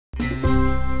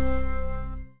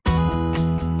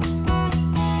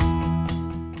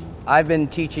I've been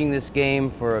teaching this game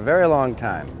for a very long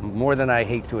time, more than I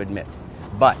hate to admit.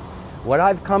 But what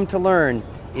I've come to learn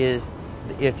is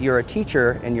if you're a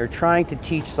teacher and you're trying to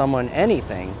teach someone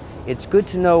anything, it's good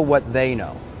to know what they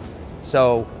know.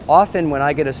 So often when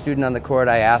I get a student on the court,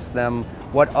 I ask them,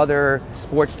 what other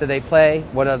sports do they play?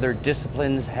 What other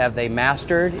disciplines have they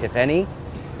mastered, if any?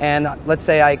 And let's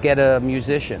say I get a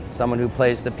musician, someone who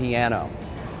plays the piano.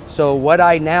 So what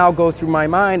I now go through my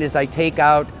mind is I take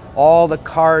out all the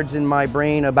cards in my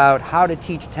brain about how to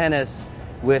teach tennis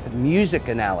with music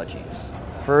analogies.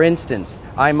 For instance,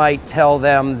 I might tell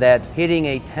them that hitting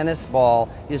a tennis ball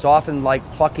is often like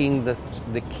plucking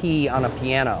the key on a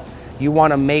piano. You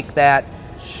want to make that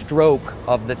stroke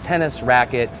of the tennis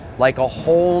racket like a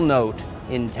whole note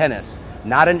in tennis.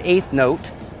 Not an eighth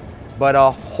note, but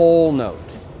a whole note.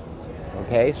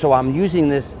 Okay, so I'm using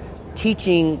this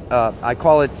teaching, I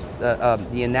call it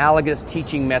the analogous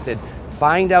teaching method.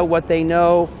 Find out what they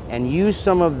know and use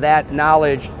some of that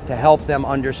knowledge to help them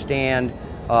understand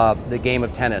the game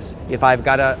of tennis. If I've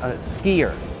got a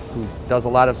skier who does a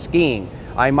lot of skiing,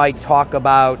 I might talk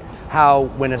about how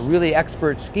when a really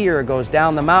expert skier goes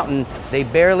down the mountain, they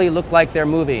barely look like they're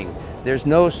moving. There's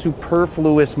no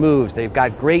superfluous moves. They've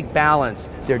got great balance.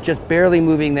 They're just barely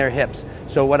moving their hips.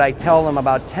 So what I tell them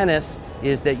about tennis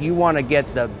is that you want to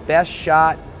get the best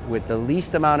shot with the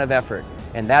least amount of effort.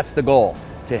 And that's the goal,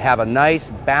 to have a nice,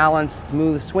 balanced,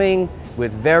 smooth swing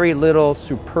with very little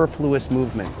superfluous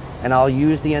movement. And I'll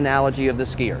use the analogy of the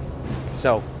skier.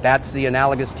 So that's the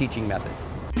analogous teaching method.